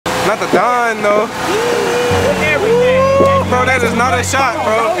Not the Don, though. Bro, that is not a shot,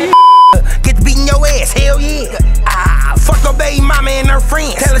 bro. Get to beating your ass, hell yeah. Fuck your baby mama and her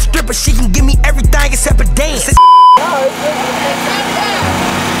friends. Tell a stripper she can give me everything except a dance.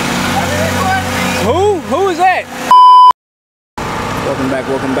 Who is that? Welcome back.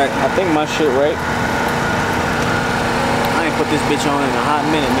 I think my shit right. I ain't put this bitch on in a hot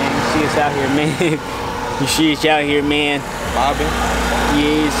minute, man. You see us out here, man. You see us out here, man. Bobbing?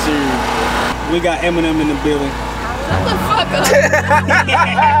 Yes, sir. We got Eminem in the building. Shut the fuck up.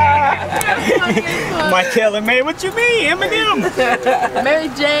 Michael, man, what you mean, Eminem? Mary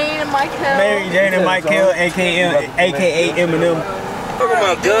Jane and Michael. Mary Jane and Michael, aka Eminem. Talking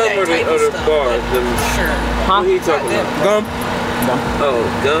about gum or the bars? Huh? What are you talking about? Gum? Oh,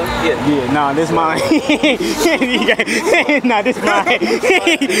 gum? Yeah. Yeah, nah, this mine. Nah, this mine.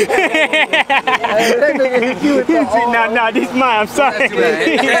 Nah, this mine. I'm sorry.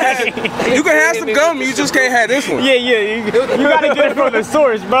 You can have some gum, you just can't have this one. Yeah. You gotta get it from the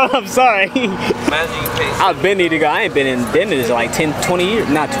source, bro. I'm sorry. I've been need to go. I ain't been in dentist in like 10, 20 years.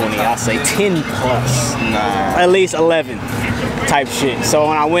 Not 20, I'll say 10 plus. Nah. At least 11. Type shit. So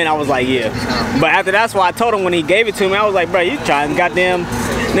when I went, I was like, yeah. But after that's why I told him when he gave it to me, I was like, bro, you trying goddamn,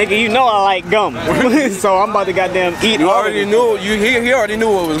 nigga, you know I like gum. So I'm about to goddamn eat. You already knew. He already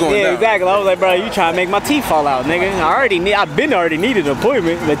knew what was going down. Yeah, exactly. I was like, bro, you trying to make my teeth fall out, nigga. I've been already needed an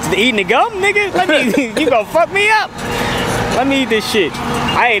appointment, but eating the gum, nigga, you gonna fuck me up. Let me eat this shit.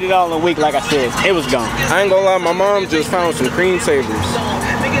 I ate it all in a week, like I said. It was gone. I ain't gonna lie, my mom just found some cream savers.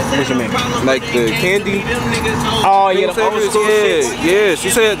 What you mean? Like the candy. Oh, yeah, the savers. Yeah. She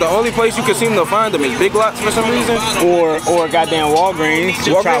said the only place you can seem to find them is Big Lots for some reason. Or goddamn Walgreens.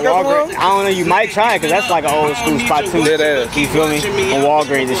 Try Walgreens. I don't know, you might try it, because that's like an old school spot too. Yeah, you feel me? On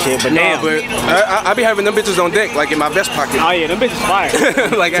Walgreens and shit, but damn. But I be having them bitches on deck, like in my vest pocket. Oh yeah, them bitches fire.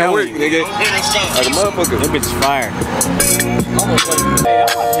 Like at work, nigga. Like a motherfucker. Them bitches fire.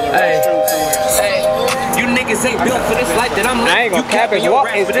 Hey, you niggas ain't built for this life that I'm living. I ain't gonna cap it.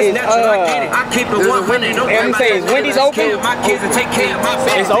 Let me say, is Wendy's open?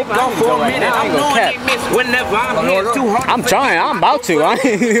 It's open. I'm go right now. I ain't gonna cap. I'm trying. I'm about to. I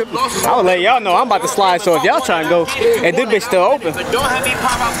will let y'all know I'm about to slide. So if y'all trying to go, and this bitch still open.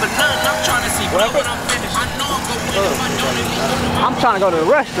 I'm trying to go to the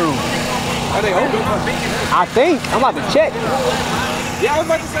restroom. Are they open? I think. I'm about to check. Yeah, I was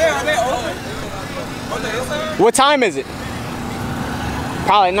about to say, are they open? On the inside? What time is it?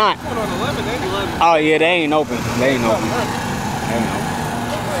 Probably not. Oh yeah, they ain't open. They ain't open.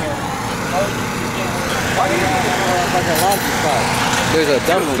 There's a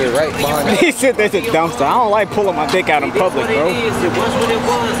dumpster right behind us. He said there's a dumpster. I don't like pulling my dick out in public, bro.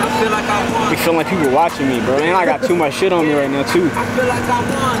 I feel like people watching me, bro. And I got too much shit on me right now, too.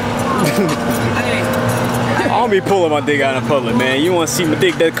 I don't be pulling my dick out in public, man. You want to see my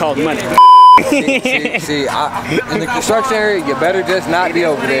dick, that costs money. See, in the construction area, you better just not be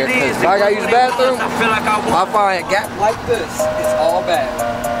over there. Because if I gotta use the bathroom, I find a gap like this. It's all bad.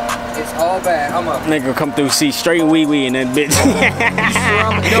 It's all bad. I'm up. Nigga come through, see straight wee-wee in that bitch. You swear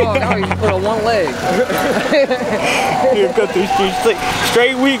I'm a dog. Now you put on one leg. You come through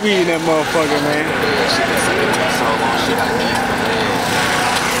straight wee-wee in that motherfucker, man.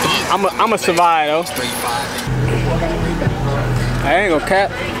 I'm a survive, though. I ain't gonna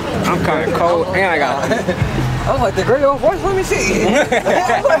cap. I'm kind of cold, and I got. I was like, the great old voice, let me see. I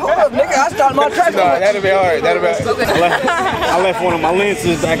was like, hold up, nigga, I started my track. No, that'll be hard. That'll be hard. I left one of my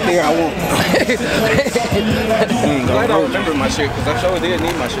lenses back there. I won't. I don't remember my shit, because I sure did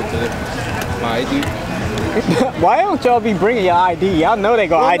need my shit today. My ID. Why don't y'all be bringing your ID? Y'all know they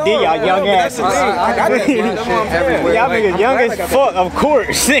gonna ID y'all young asses. I got that shit everywhere. Y'all niggas young as fuck, of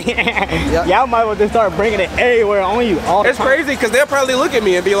course. Y'all might want to start bringing it everywhere on you all the time. It's crazy because they'll probably look at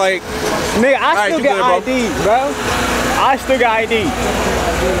me and be like, nigga, I still got ID, bro. I still got ID.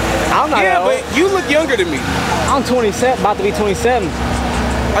 I'm not yeah, but you look younger than me. I'm 27, about to be 27.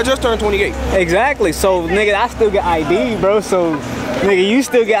 I just turned 28. Exactly. So, nigga, I still get ID, bro. So, nigga, you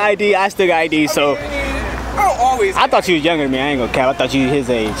still get ID, I still got ID. So, I thought you was younger than me. I ain't gonna cap. I thought you was his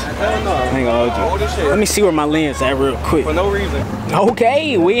age. I ain't gonna hold you. Let me see where my lens at real quick. For no reason.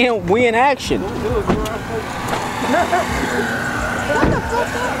 Okay, we in action. It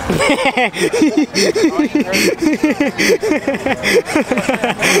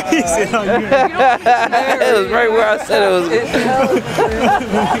was right where I said it was.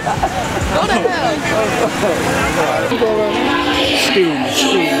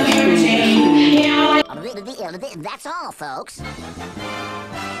 That's all, folks.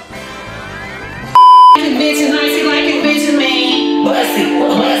 Bitch, nice like a bitch, man. Bussy.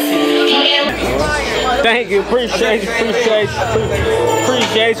 Thank you. Appreciate you.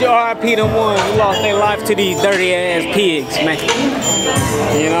 Appreciate you. RIP them ones who lost their life to these dirty ass pigs, man.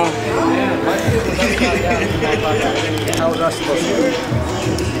 You know? How was I supposed to do?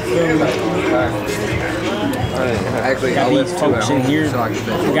 Actually, got these folks in here. So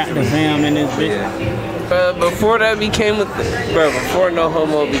got the fam in this bitch. Before that became a thing, bro, before no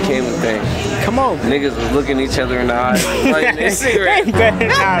homo became a thing, come on, niggas was looking each other in the eyes, lighting their cigarettes.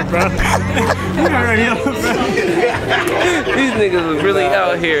 Nah, bro. These niggas was really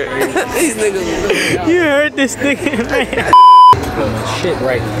out here. These niggas was really out. You heard this nigga, man. Shit,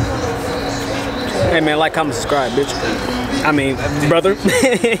 right. Hey, man, like, comment, subscribe, bitch. I mean, brother.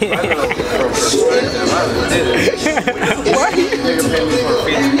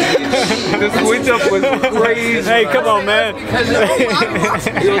 This switch up was crazy. Hey, come on, man.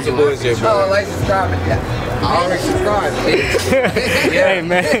 Oh, like, subscribe. I already subscribed, bitch. Hey,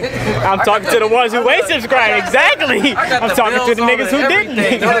 man. I'm talking to the ones who ain't subscribed. Exactly. I'm talking to the niggas who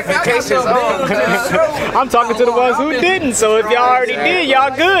didn't. Notifications on. I'm talking to the ones who didn't. So if y'all already did,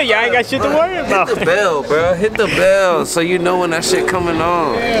 y'all good. Y'all ain't got shit to worry about. Hit the bell, bro. Hit the bell so you know when that shit coming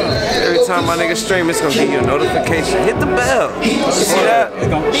on. Every time my nigga stream, it's gonna give you a notification. Hit the bell. You see that?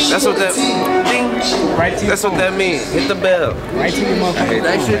 That's what that ding. That's what that means. Hit the bell. Right to your motherfucker.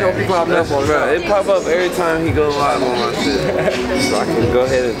 That shit don't be popping up on bro. It pop up every time he go live on my shit. So I can go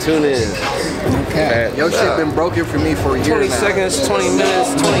ahead and tune in. Okay. Your shit been broken for me for a year 20 now. seconds, 20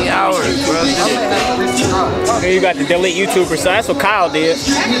 minutes, 20 hours, bro. Here you got the delete YouTuber, so that's what Kyle did.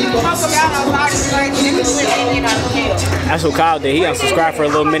 That's what Kyle did. He unsubscribed for a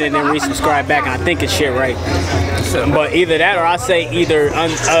little minute and then resubscribed back, and I think it's shit right. But either that or I say either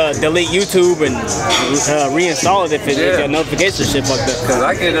delete YouTube and reinstall it if your notification shit fucked up. Cause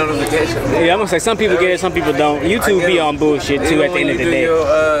I get notifications. Yeah, I'm gonna say some people get it, some people don't. YouTube be on bullshit too at the end of the day.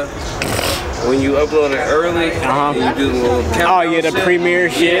 When you upload it early, you do the little countdown. Oh yeah, the premiere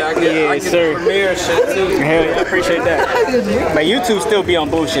shit. Yeah, I get sir. the premiere shit too. Hell yeah, I appreciate that. But YouTube still be on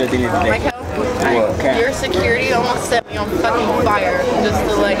bullshit at the end of the day. Okay. Your security almost set me on fucking fire, just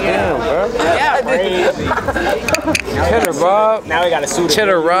to let you know. Damn, bro. Yeah. Cheddar Bob. Now we got a suit.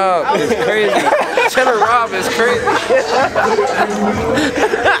 Cheddar Rob is crazy. Cheddar Rob is crazy.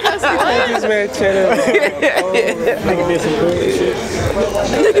 This man Cheddar. Nigga did some crazy shit.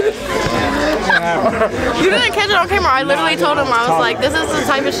 You didn't catch it on camera. I literally told him, I was like, this is the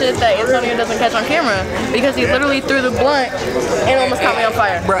type of shit that Antonio doesn't catch on camera. Because he literally threw the blunt and almost caught me on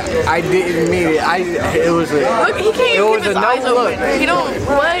fire. Bruh, I didn't mean it. It was a... Look, he can't even keep his eyes open. He don't,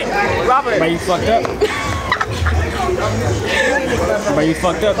 what? Robert. But you fucked up. But you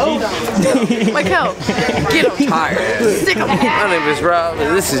fucked up, G. Michael, get him. Tired. Stick him. My name is Rob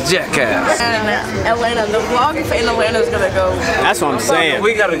and this is Jackass. And Atlanta, the vlog in Atlanta is gonna go. That's what I'm saying.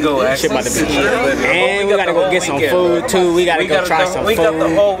 We gotta go Shit about to be and we gotta the go whole get some weekend, food too. We gotta go try some We got the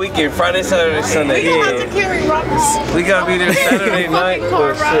food. whole weekend, Friday, Saturday, Sunday. We don't have to carry rocks. We gotta be there Saturday night.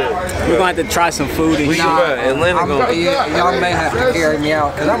 Oh, shit. We're gonna have to try some food and We shit. can, Atlanta going. Y'all may have to carry me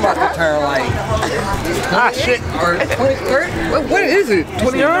out, because I'm about to turn like... shit. Or 23rd? What is it?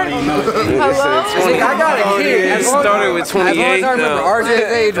 23rd? Hello? See, I got a kid. It started with 28 As long as I remember now.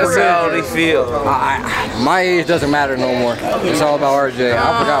 RJ's age, That's how they feel. my age doesn't matter no more. It's all about RJ.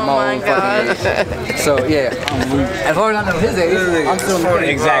 I forgot my own fucking age. So, yeah. As long as I know his age, I'm still in the game.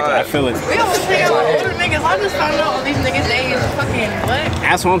 Exactly, I feel it. We always say I'm older niggas. I just found out all these niggas' age. Fucking what?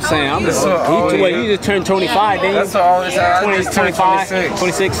 That's what I'm saying. I'm just, you just turned 25, didn't you? That's what I always say. I 20, just turned 25, 26.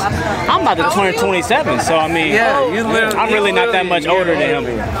 26. I'm about to turn 27, so I mean, Yeah, you literally. I'm really not that much older than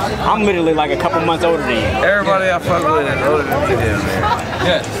him. I'm literally like a couple months older than you. Everybody I fuck with is older than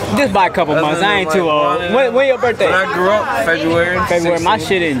me. Just by a couple months. I ain't too old. When your birthday? When I grew up, February. February. My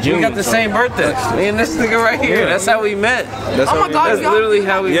shit in June. We got the same birthday. Me and this nigga right here. That's how we met. Oh my god, That's y'all literally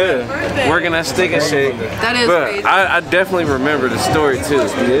how we met. birthday. Working at Steak and Shake. That is But crazy. I definitely remember the story too.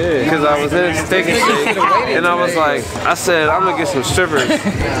 Yeah. Because I was in Steak and Shake and I was like, I said, I'm gonna get some strippers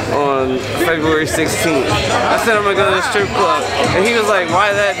on February 16th. I said, I'm gonna go to the strip club. And he was like,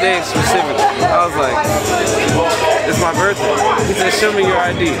 why that day specifically? I was like, it's my birthday. He said, show me your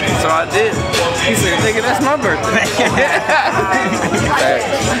ID. So I did. He said, nigga, that's my birthday.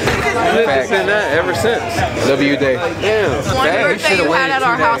 It's been that ever since. W Day. Damn. One birthday you had at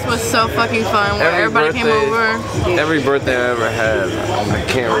our house was so fucking fun. Where everybody came over. Every birthday I ever had, I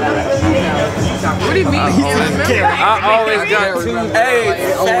can't remember. What do you mean? You remember? I always got too.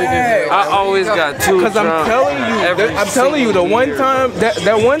 I always got too. Cause I'm telling you, the one time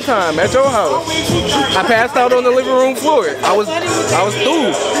that one time at your house, I passed out on the living room floor. I was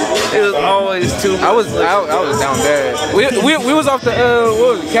through. It was always too much. I was down bad. We was off the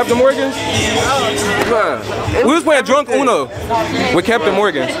what was it, Captain Morgan's. We was playing drunk Uno with Captain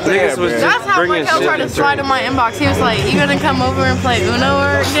Morgan's. Niggas was just That's how bringing Michael shit tried to to slide in my inbox. He was like, "You gonna come over and play Uno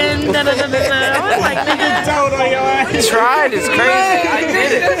again?" Da, da, da, da, da. I was like, "Nigga." Tried is crazy. I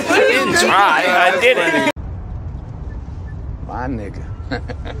did it. I didn't try. I did it. My nigga.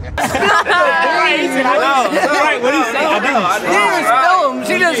 Right, what he say?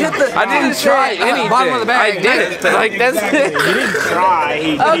 She just hit the. I didn't try anything. Bottom of the bag. I did it. Like that's it. He didn't try.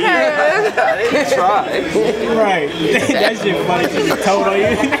 He did. Okay. I didn't try. Right. That shit funny. She just told on you.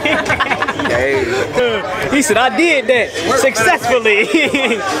 Hey. He said, I did that successfully.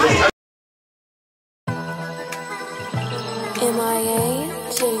 MIA,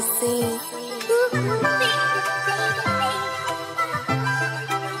 JC.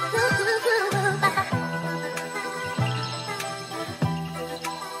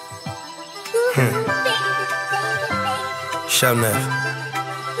 Show enough.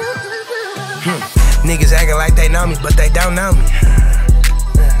 Niggas acting like they know me, but they don't know me.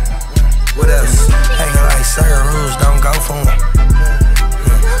 What else? Acting like certain rules don't go for them.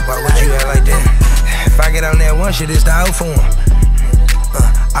 Why would you act like that? If I get on that one shit, it's the hoe for him.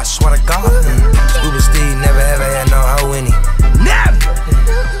 I swear to God, Scuba Steve never ever had no hoe in him. Never!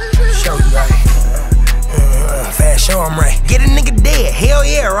 Show you right. Fast show I'm right. Get a nigga dead, hell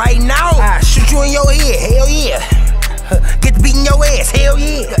yeah, right now. I shoot you in your head, hell yeah. Get to beating your ass, hell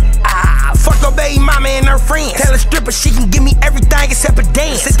yeah. Fuck your baby mama and her friends. Tell a stripper she can give me everything except a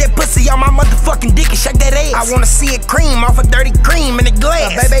dance. Sit that pussy on my motherfucking dick and shake that ass. I wanna see it cream off a dirty cream in the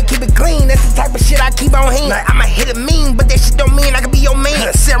glass. Baby, keep it clean, that's the type of shit I keep on hand. Like, I'ma hit it mean, but that shit don't mean I can be your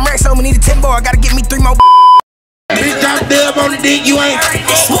man. 7 racks on me, need a 10 bar, gotta get me 3 more. Bitch, drop dub on the dick, you ain't.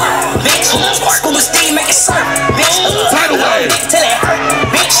 Bitch, Scuba Steve make it surf. Bitch, tidal wave. Till it hurt.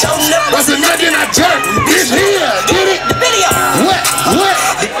 Bitch, show up. What's the nothing I jerk? Bitch, here, get it? The video. What?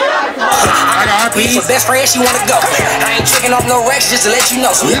 I got RP. For best friend, she wanna go. I ain't tricking off no racks just to let you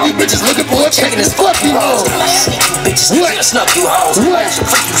know. So these bitches looking for a chicken as fuck you hoes. Bitches, what? Snuff you hoes. What?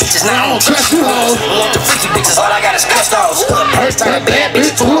 Freaky bitches, now I don't trust you hoes. The freaky bitches, all I got is custos. First time bad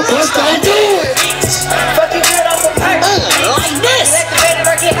bitch to a bust, don't do it. Fuck you good off the pipe. Like this.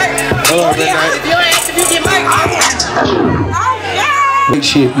 Hello, midnight. Big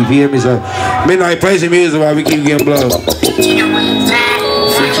shit, you feel me? So, midnight play some music while we keep getting blown.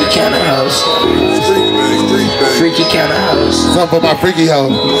 Freaky counter house. Freaky counter house. Something for my freaky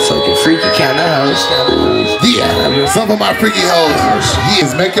hoes. Fucking freaky counter house. Yeah, something for my freaky hoes.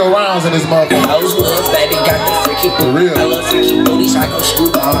 Yes, make your rounds in this motherfucker. Hoes love, baby, got the freaky For real. I love freaky booties, I go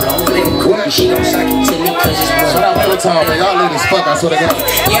scoop all over them cookies. She gon' suck it to me cause it's Shut up, one time, man. Y'all lit as fuck, I swear to God.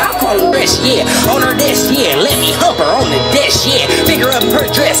 Yeah, I call her rich, yeah. On her desk, yeah. Let me hump her on the desk, yeah. Figure up her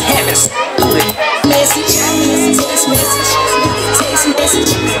dress, having message. Text message. Text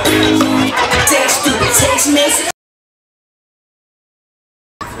message. Text message.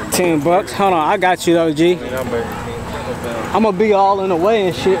 $10. Hold on, I got you though, G. I'm gonna be all in the way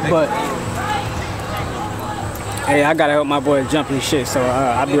and shit, but hey, I gotta help my boy jump and shit, so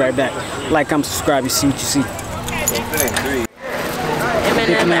I'll be right back. Like, comment, subscribe, you see what you see.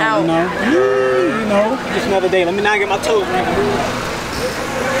 Eminem out. You know, just another day. Let me not get my toes wrinkled.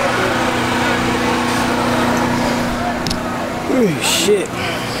 Ooh, shit.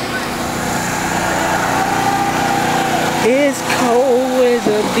 It's cold as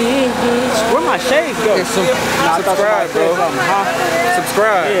a bitch. Where my shades go? Subscribe, bro. Huh?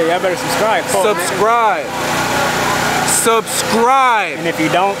 Subscribe. Yeah, y'all better subscribe. Subscribe. Subscribe. And if you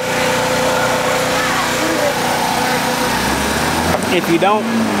don't,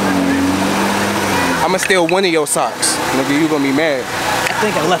 I'ma steal one of your socks. Nigga, you gonna be mad. I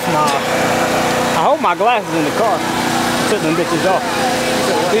think I left my. I hope my glasses in the car. I took them bitches off.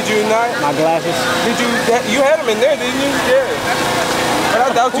 Did you not? My glasses. Did you? You had them in there, didn't you? Yeah.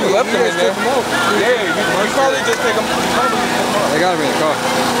 But I doubt you left them in there. Yeah, you probably just take them. They got him in the car.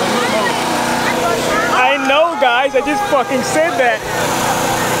 I know, guys. I just fucking said that.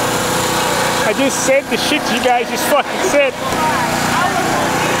 I just said the shit you guys just fucking said.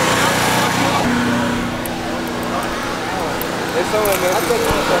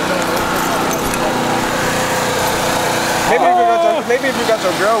 Maybe if you got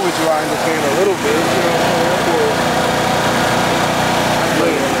your girl with you, I understand a little bit.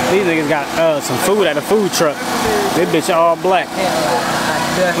 These niggas got some food at a food truck. This bitch all black.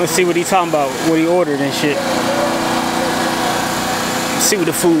 Let's see what he talking about, what he ordered and shit. See what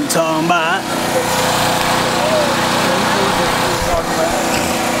the food talking about.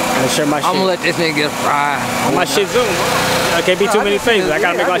 Make sure my shit. I'm gonna let this nigga get fried. My shit zoom. There can't be too many faces. I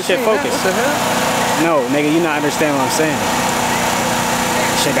gotta make my shit focus. No, nigga, you not understand what I'm saying.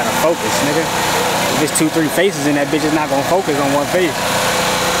 Shit gotta focus, nigga. If there's 2-3 faces in that bitch, is not gonna focus on one face.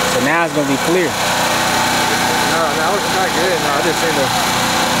 So now it's gonna be clear. No, it's not good. No, I just seen the.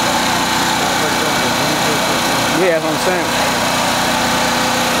 Yeah, that's what I'm saying.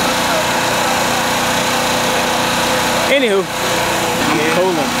 Anywho, I'm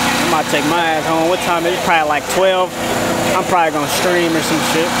cooling. I'm about to take my ass home. What time is it? Probably like 12. I'm probably gonna stream or some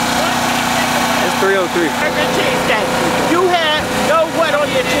shit. It's 3:03. You had no what on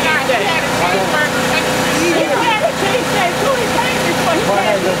your cheesesteak? You had a cheesesteak too. He came before he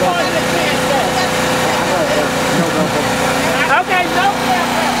came before the cheesesteak. Okay, no.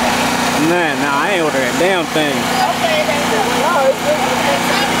 Nah, I ain't order that damn thing.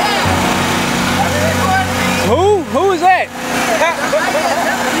 Who is that?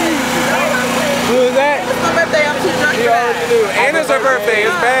 Who is that? It's my birthday. I'm too drunk. You already knew. And it's her birthday.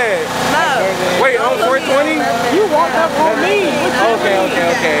 It's bad. No. Wait, on 420? You walked up on me.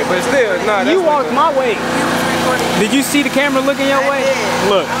 Okay. But still, nah. You walked my way. Did you see the camera looking your way?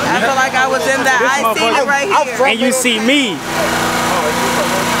 Look. I feel like I was in that. I see it right here. And you see me.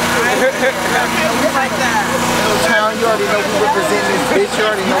 Like that. Town, you already know who represents this bitch. You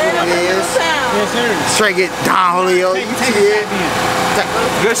already know what it is. Yes, sir. Straight get Don Julio. You see it?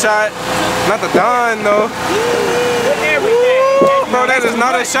 Good shot. Not the Don, though. Bro, that is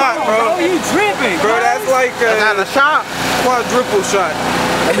not a shot, bro. Oh, you tripping. Bro, that's like a quadruple shot.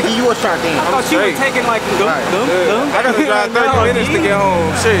 Let me give you a shot, then. I thought you were taking like I gotta drive 30 minutes to get home.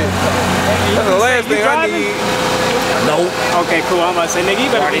 Shit. That's the last thing I need. Nope. Okay, cool. I'm about to say, nigga, you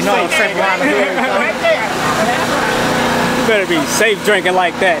better be safe. You better be safe drinking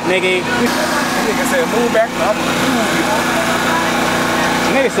like that, nigga. Nigga said move back.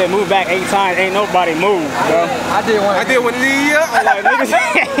 Nigga said move back 8 times. Ain't nobody moved, bro. I did one of these. Like,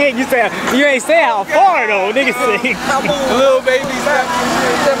 nigga, you ain't say how far though. Nigga said little baby step.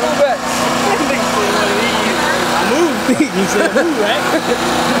 He said move back. Move. You said move, right?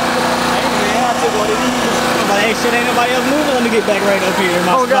 I took one of these. Like, hey, shit, ain't nobody else moving. Let me get back right up here in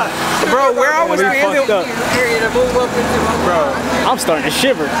my spot. Bro, where I was standing, bro, I'm starting to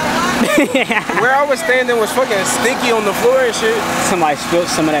shiver. Where I was standing was fucking stinky on the floor and shit. Somebody spilled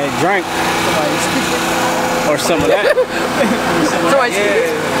some of that drink. Or some of that. Somebody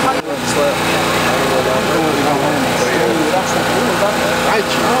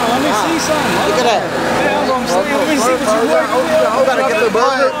let me see something. Look at that. Let me see what you work. You gotta get the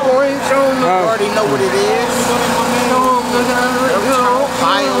burger point. You already know what it is.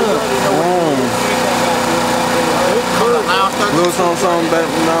 Little something back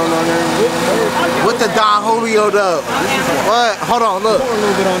down there. With the Don Julio though. What? Hold on, look. A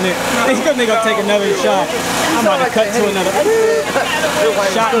little bit on there. This nigga gonna take another shot. I'm about to cut to another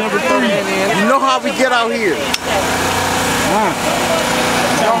shot number 3. You know how we get out here. You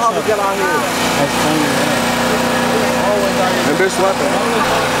know how we get out here. That's funny, man. And bitch slapping.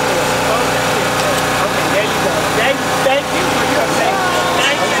 There you go. Thank you.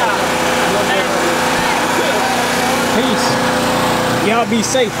 Peace. Y'all be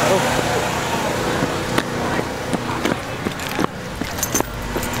safe.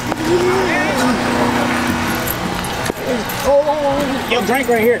 Oh, your drink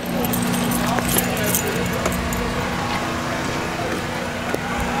right here.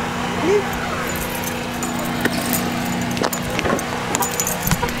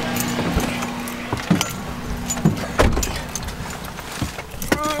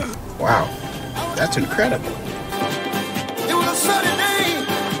 Wow, that's incredible.